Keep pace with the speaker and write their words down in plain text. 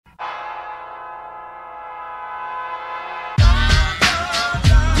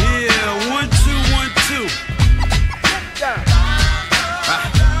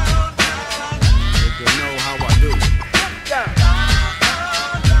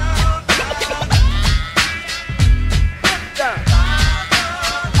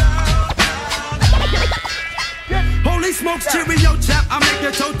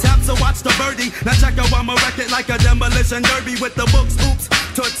watch the birdie. Now check out I'm a record like a demolition derby with the books, oops,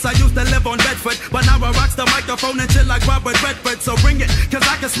 toots. I used to live on Bedford, but now I rocks the microphone and chill like Robert Redford. So bring it, cause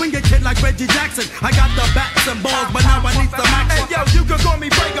I can swing it, kid, like Reggie Jackson. I got the bats and balls, but now I need some action. Hey yo, you can call me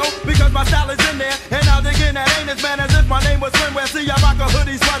Brago, because my style is in there. And I'll dig in that anus, man, as if my name was swimwear. See, I rock a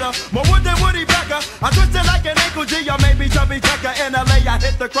hoodie sweater, more wood than Woody Becker. I twist it like an ankle G, or maybe Chubby Checker. In LA, I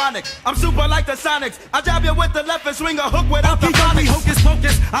hit the chronic. I'm super like the Sonics. I jab you with the left and swing a hook without the phonics. Hocus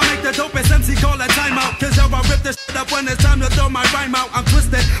pocus, I make the dopest MC call a timeout. Cause yo, I rip this shit up when it's time to throw my rhyme out. I'm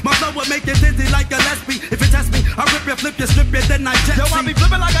twisted, my flow will make you dizzy like a lesbian. If you test me, I rip you, flip you, strip you, then I jet. Yo, I be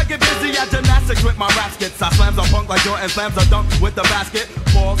flipping like I get busy at gymnastics with my rap skits. I slams a punk like Jordan slams a dunk with the basket.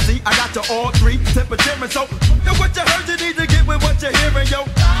 Ball, see, I got you all three, tip of cheering. So, yo, what you heard, you need to get with what you're hearing, yo.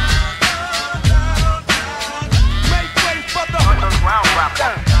 Make way for the underground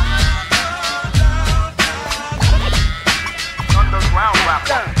rapper. Underground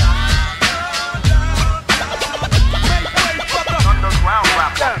rapper. Make way for the underground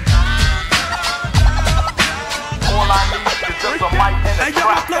rapper. All I need is just a mic and a hey, yo,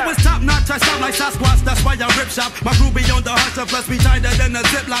 my flow is top notch, I sound like Sasquatch, that's why I rip shop. My crew be on the hustle, plus we tighter than a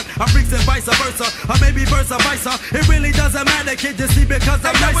ziplock. I'm freaks and vice versa, or maybe versa versa. It really doesn't matter, kid, you see, because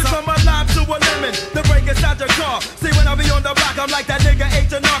I'm nicer. From a lime to a lemon, the break inside your car. See, when I be on the block, I'm like that nigga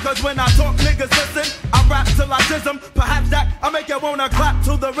H&R. Cause when I talk, niggas listen. I rap till I jism, perhaps that I make you wanna clap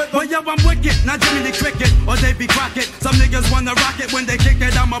to the rhythm. Well, yo, I'm wicked, not Jimmy the Cricket, or they be Crockett. Some niggas wanna rock it, when they kick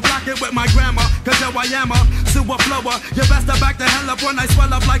it, I'ma block it with my grammar. Cause yo, I am a sewer flower. You best to back the hell up when I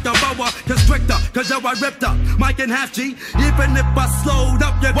swell up like a boa. Constrictor, cause yo, I ripped up Mike and half G. Even if I slowed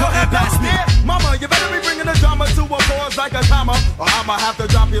up, you couldn't pass me. Mama, you better be bringing the drama to a pause like a timer, or I'ma have to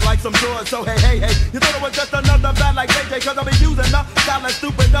drop you like some drawers. So hey, hey, hey, you thought it was just another bad like JJ, cause I be using the style like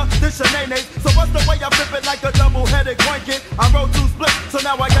stupid, this your name. So what's the way I flip it like a double-headed coin kid? I wrote two splits, so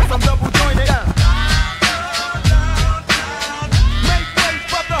now I guess I'm double jointed. Make way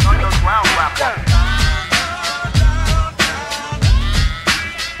for the underground rapper.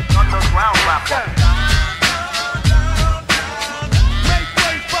 Underground rapper. Make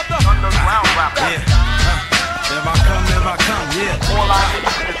way for the underground rapper. Yeah. If I come, yeah. All I need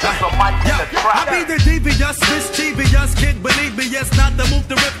is just a mic and a track. I be the devious, mischievous kid, believe me, yes, not the move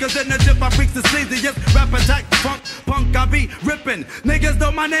to rip, cause in the dip I freaks the sleazy, yes, rap attack, funk, punk, I be ripping. Niggas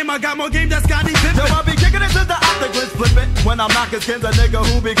know my name, I got more game than Scotty Pippen. Yo, I be kicking into the octopus, flip it. When I'm knocking skins, a nigga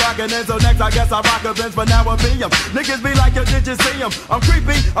who be clocking in. So next I guess I rock a Benz, but now I be 'em. Niggas be like, yo, did you see 'em? I'm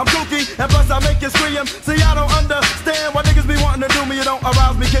creepy, I'm kooky, and plus I make you scream. See, I don't understand why niggas be wanting to do me. You don't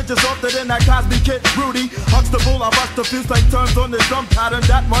arouse me, kid, just softer than that Cosby kid, Rudy. Hugs the bull, I bust a few straight turns on this drum pattern.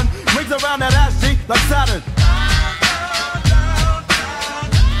 That one rings around that ass G like Saturn.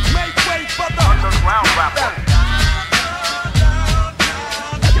 Make way for the underground rapper.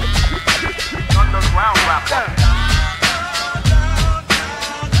 Underground rapper.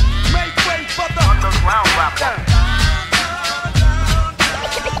 Make way for the underground rapper.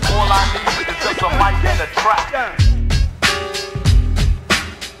 All I need is just a mic and a track.